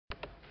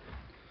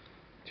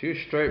Two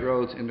straight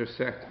roads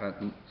intersect at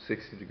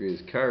 60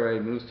 degrees. Car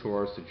A moves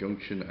towards the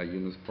junction at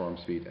uniform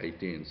speed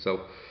 18.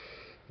 So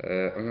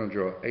I'm going to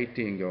draw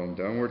 18 going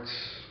downwards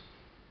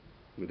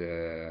with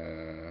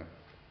a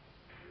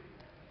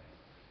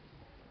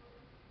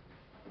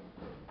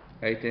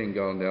 18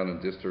 going down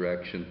in this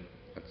direction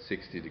at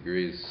 60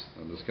 degrees.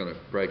 I'm just going to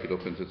break it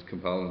up into its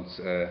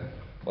components.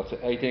 What's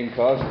it? 18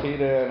 cos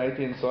theta and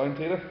 18 sine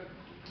theta?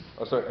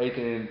 Oh, sorry,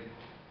 18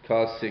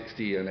 cos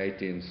 60 and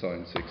 18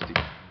 sine 60.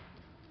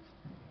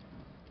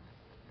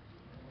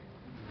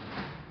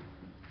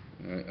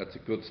 Alright, that's a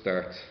good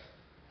start.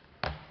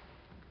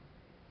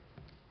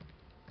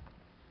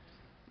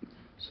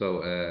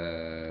 So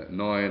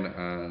 9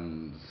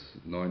 and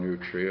 9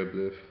 root 3, I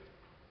believe.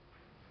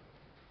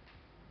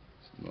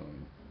 So 9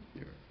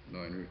 here,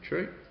 9 root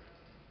 3.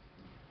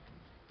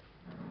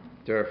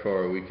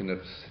 Therefore, we can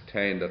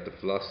ascertain that the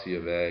velocity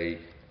of A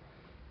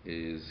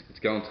is, it's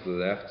going to the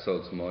left, so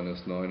it's minus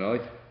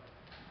 9I.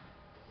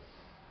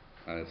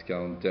 And it's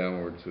going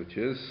downwards, which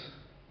is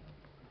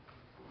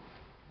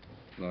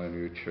 9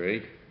 root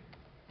 3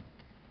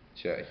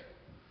 J.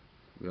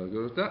 We all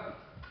good with that?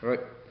 Right.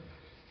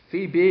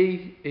 Phi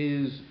B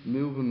is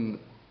moving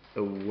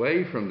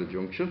away from the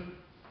junction.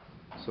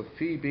 So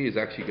phi B is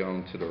actually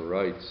going to the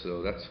right,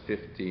 so that's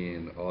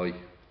 15I.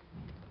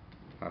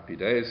 Happy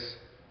days.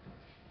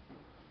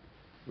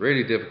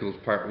 Really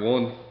difficult part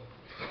 1.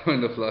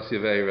 Find the velocity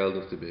of A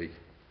relative to B.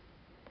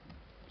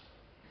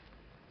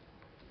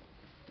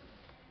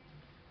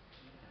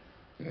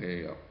 There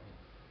you go.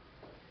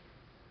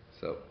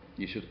 So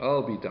you should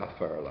all be that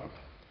far along,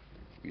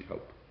 we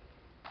hope.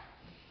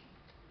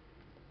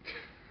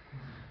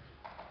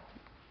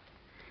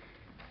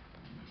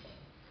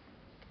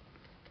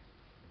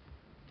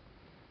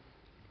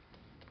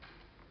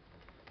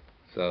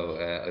 So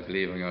I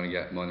believe I'm going to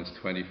get minus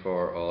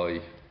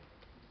 24I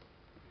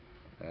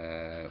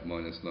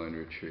minus 9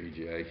 root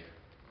 3J,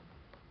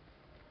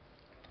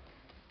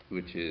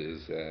 which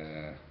is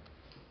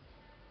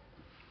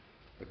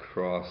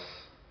across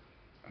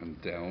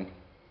and down.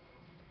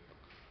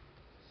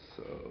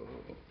 So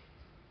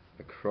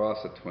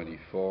across at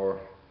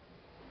 24,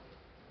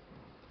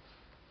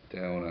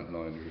 down at 9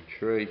 root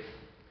 3.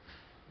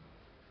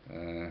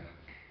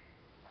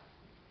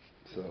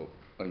 So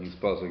I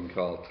suppose I can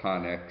call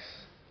tan x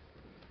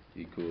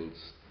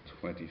equals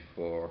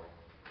 24,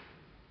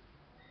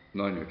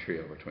 9 root 3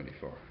 over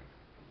 24.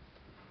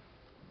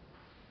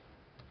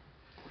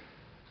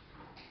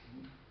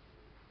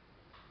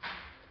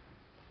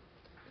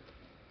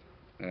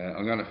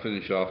 I'm going to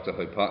finish off the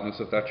hypotenuse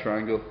of that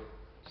triangle.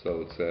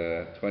 So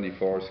it's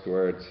 24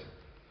 squared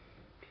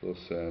plus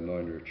 9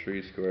 root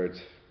 3 squared.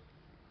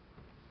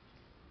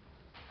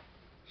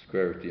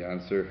 Square root the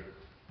answer.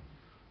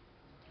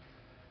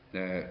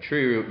 3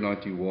 root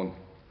 91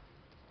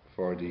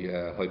 for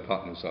the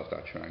hypotenuse of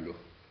that triangle.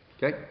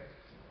 Okay?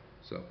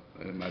 So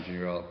I imagine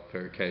you're all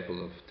very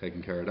capable of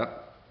taking care of that.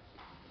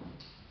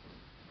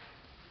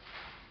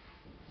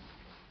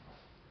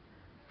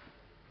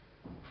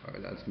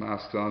 Alright, let's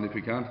mask on if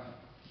we can.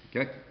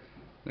 Okay?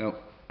 Now,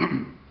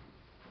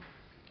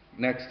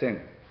 next thing.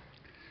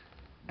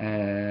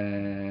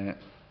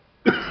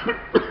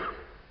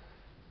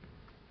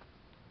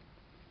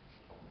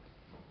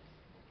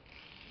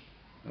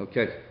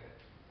 Okay,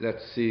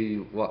 let's see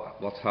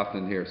what's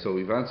happening here. So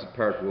we've answered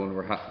part 1,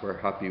 we're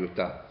happy with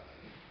that.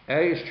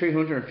 A is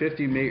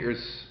 350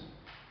 meters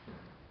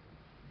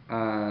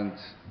and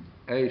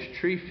A is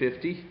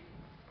 350.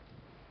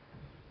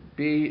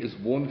 B is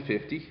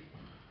 150.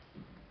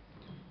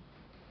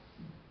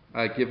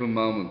 At a given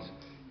moment.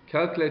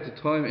 Calculate the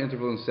time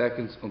interval in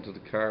seconds until the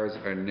cars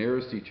are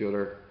nearest each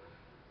other,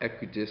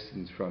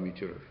 equidistant from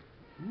each other.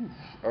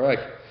 Alright.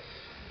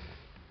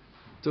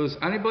 Does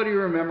anybody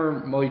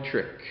remember my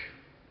trick?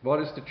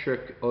 What is the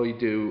trick I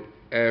do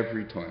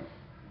every time?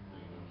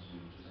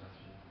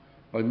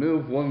 I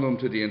move one of them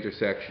to the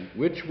intersection.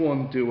 Which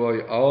one do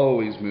I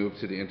always move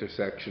to the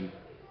intersection,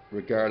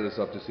 regardless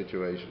of the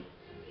situation?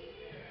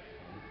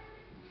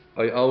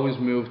 I always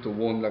move the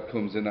one that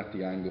comes in at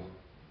the angle.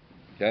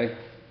 Okay?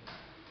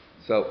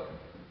 So,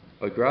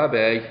 I grab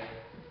A,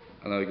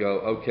 and I go,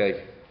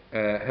 okay,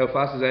 how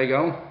fast is A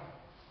going?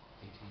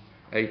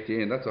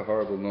 18. That's a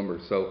horrible number.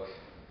 So,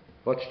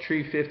 what's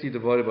 350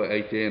 divided by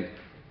 18?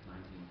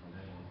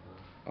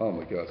 Oh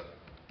my god.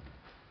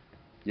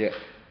 Yeah,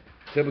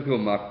 typical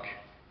Mac,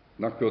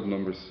 not good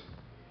numbers.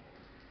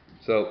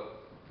 So,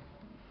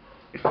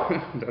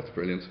 that's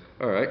brilliant.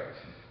 Alright,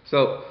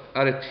 so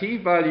at a t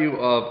value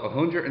of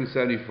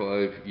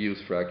 175 use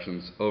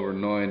fractions over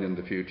 9 in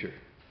the future,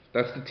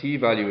 that's the t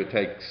value it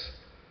takes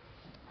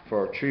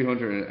for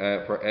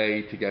 300 for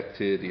A to get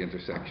to the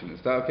intersection.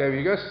 Is that okay with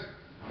you guys?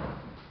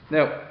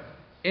 Now,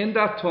 in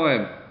that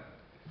time,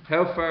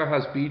 how far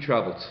has B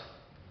travelled?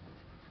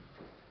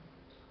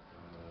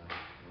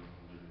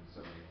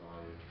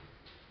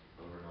 175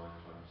 over 9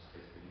 times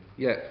 15.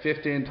 Yeah,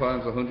 15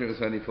 times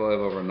 175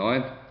 over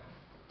 9,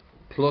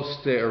 plus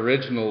the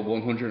original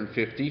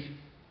 150,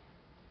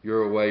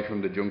 you're away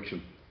from the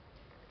junction.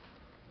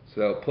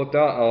 So put that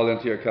all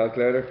into your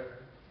calculator.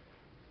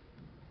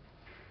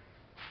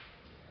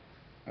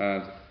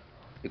 and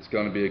it's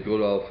going to be a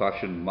good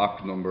old-fashioned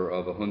Mach number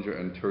of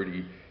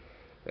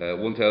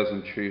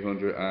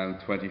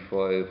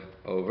 1325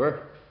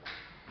 over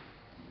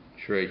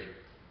 3.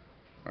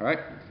 Alright,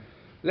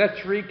 let's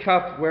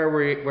recap where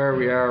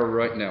we are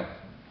right now.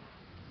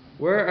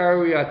 Where are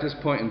we at this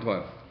point in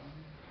time?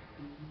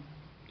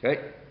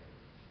 Okay,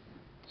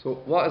 so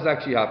what has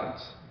actually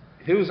happened?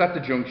 Who's at the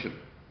junction?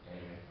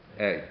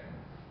 A.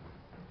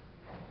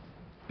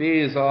 B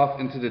is off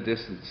into the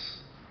distance.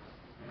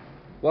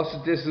 What's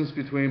the distance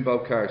between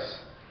both cars?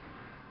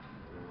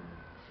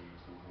 3, 2,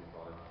 3,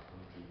 5,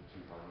 2,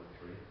 5,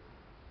 3.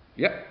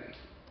 Yep.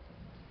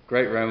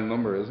 Great round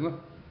number, isn't it?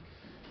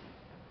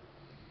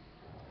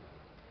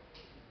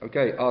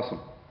 Okay, awesome.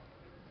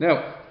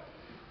 Now,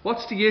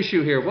 what's the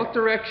issue here? What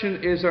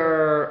direction is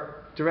our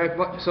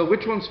so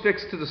which one's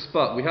fixed to the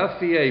spot? We have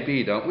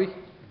VAB, don't we?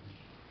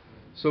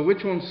 So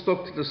which one's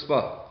stuck to the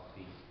spot?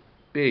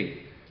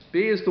 B.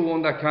 B is the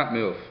one that can't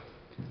move.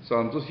 So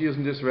I'm just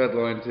using this red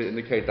line to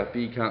indicate that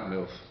B can't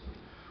move.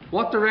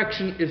 What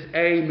direction is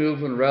A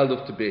moving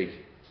relative to B?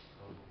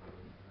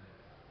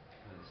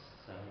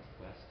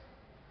 Southwest.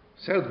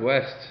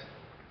 Southwest.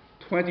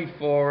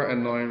 24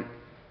 and 9.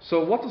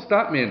 So what does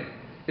that mean?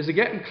 Is it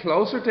getting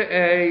closer to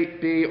A,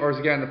 B, or is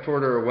it getting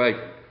further away?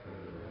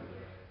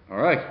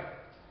 Alright.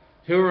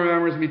 Who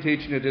remembers me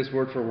teaching you this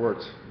word for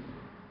words?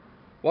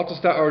 What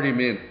does that already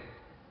mean?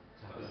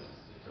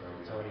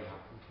 It's already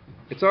happened.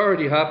 It's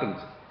already happened.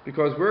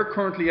 Because we're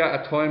currently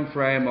at a time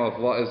frame of,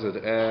 what is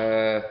it,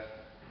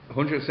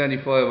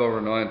 175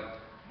 over 9.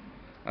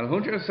 And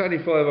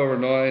 175 over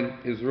 9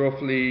 is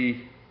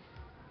roughly,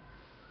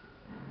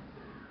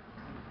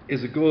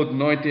 is a good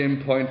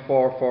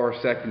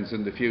 19.44 seconds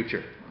in the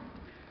future.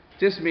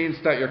 This means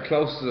that your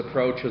closest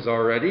approach has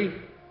already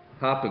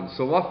happened.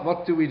 So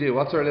what do we do?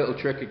 What's our little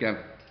trick again?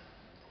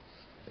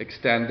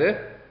 Extend it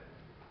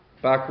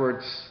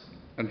backwards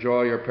and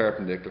draw your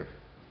perpendicular.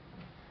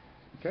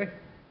 Okay?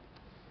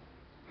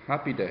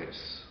 Happy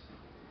days.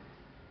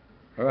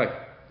 Alright.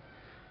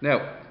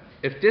 Now,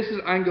 if this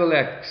is angle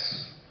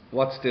X,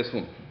 what's this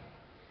one?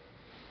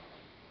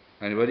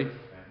 Anybody?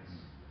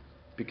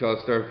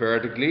 Because they're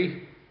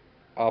vertically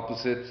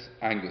opposite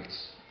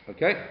angles.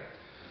 Okay?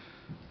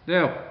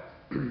 Now,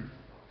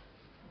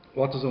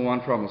 what does it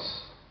want from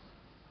us?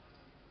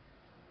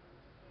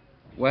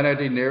 When are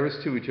they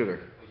nearest to each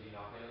other? Would you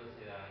not be able to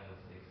say that angle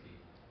 60?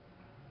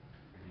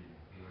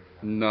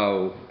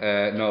 No,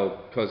 no,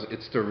 because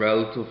it's the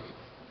relative.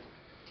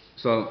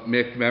 So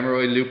remember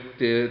I looped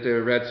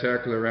the red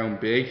circle around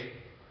B?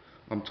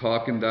 We're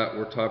talking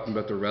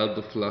about the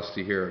relative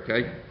velocity here,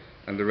 okay?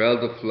 And the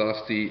relative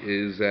velocity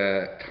is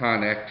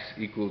tan x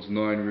equals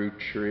 9 root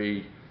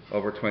 3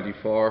 over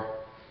 24.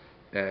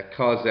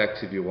 Cos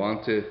x, if you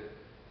want to,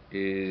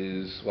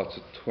 is, what's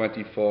it,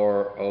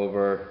 24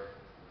 over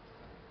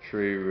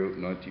 3 root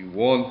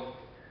 91.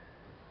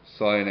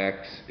 Sin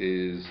x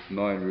is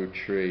 9 root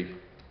 3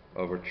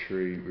 over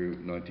 3 root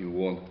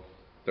 91.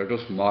 They're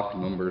just Mach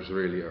numbers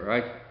really,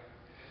 alright?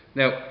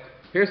 Now,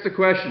 here's the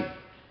question.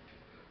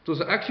 Does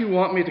it actually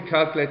want me to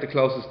calculate the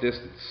closest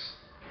distance?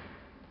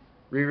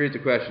 Reread the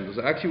question. Does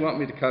it actually want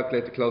me to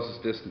calculate the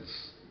closest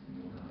distance?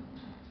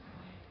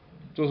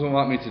 Doesn't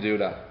want me to do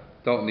that.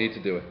 Don't need to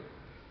do it.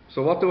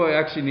 So what do I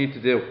actually need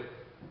to do?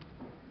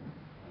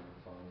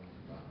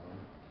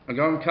 I'm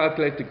going to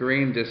calculate the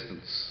green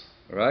distance,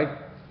 alright?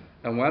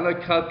 And when I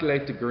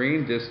calculate the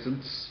green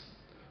distance,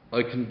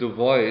 I can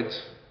divide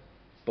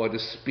by the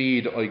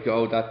speed I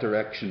go that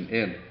direction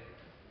in,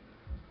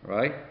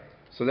 right?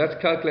 So let's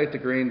calculate the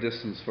green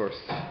distance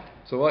first.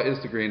 So what is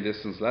the green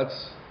distance,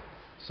 lads?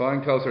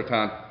 Sine, cos or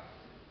tan?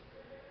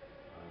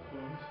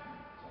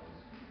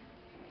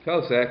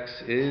 Cos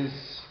x is,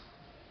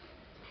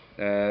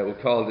 we'll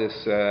call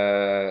this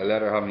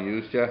letter I haven't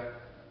used yet,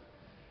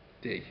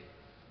 D,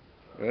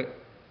 right?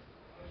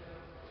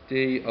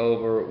 D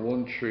over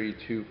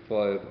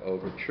 1325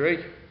 over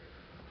 3.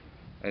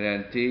 And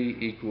then D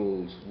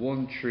equals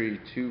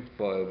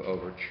 1325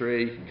 over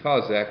 3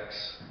 cos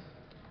x,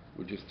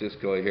 which is this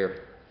guy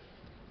here.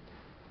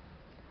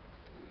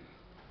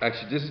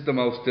 Actually, this is the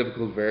most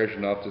difficult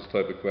version of this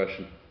type of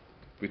question.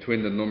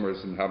 Between the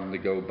numbers and having to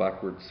go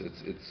backwards,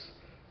 it's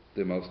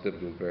the most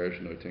difficult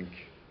version, I think.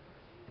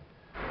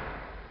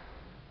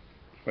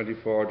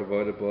 24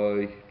 divided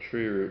by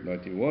 3 root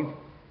 91.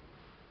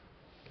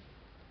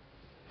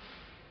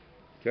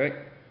 Okay,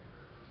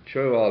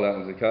 show all that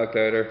in the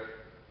calculator.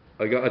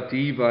 I got a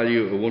D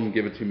value, it wouldn't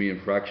give it to me in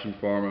fraction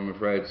form, I'm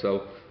afraid,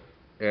 so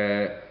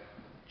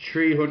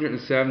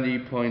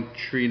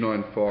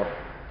 370.394.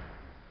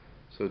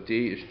 So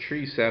D is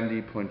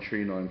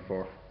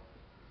 370.394.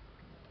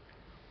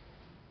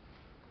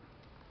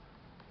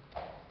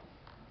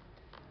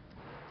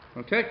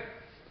 Okay,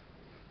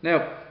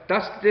 now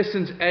that's the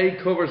distance A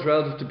covers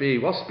relative to B.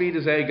 What speed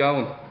is A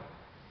going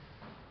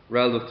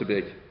relative to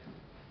B?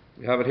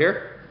 We have it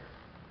here.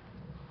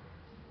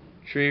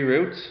 3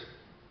 root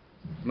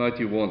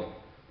 91.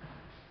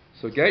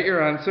 So get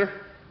your answer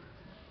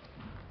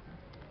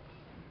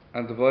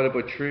and divide it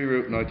by 3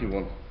 root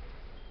 91.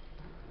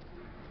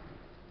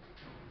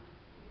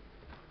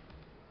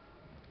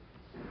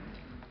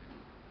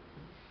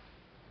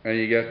 and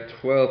you get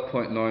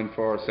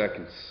 12.94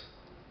 seconds.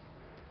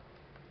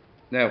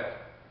 Now,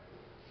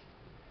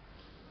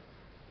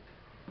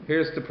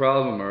 here's the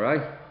problem,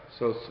 alright?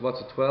 So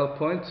what's a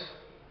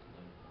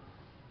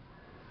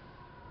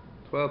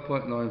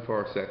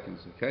 12.94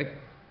 seconds, okay?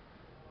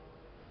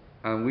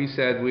 And we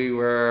said we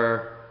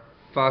were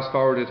fast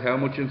forwarded how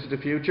much into the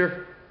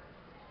future?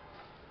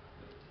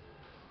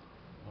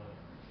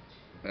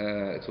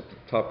 It's up to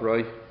the top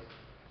right.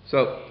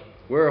 So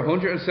we're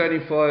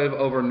 175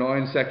 over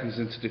 9 seconds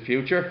into the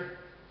future,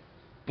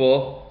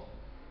 but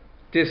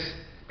this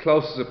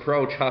closest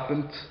approach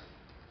happened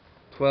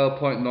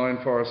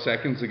 12.94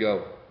 seconds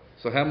ago.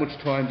 So how much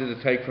time did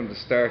it take from the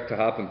start to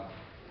happen?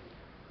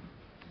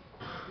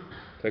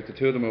 Take the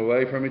two of them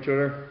away from each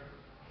other,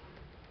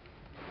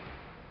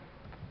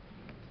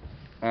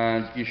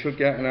 and you should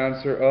get an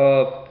answer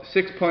of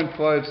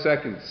 6.5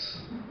 seconds.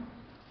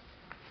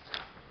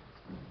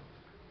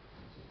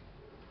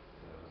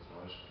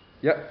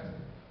 Yep.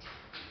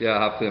 Yeah,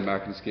 I have the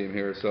marking scheme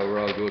here, so we're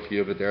all good. You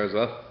have it there as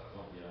well.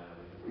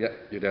 Yeah,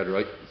 you're dead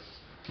right.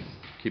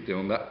 Keep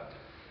doing that.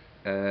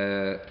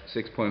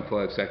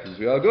 6.5 seconds.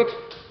 We all good?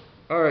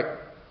 Alright,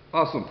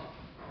 awesome.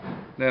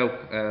 Now,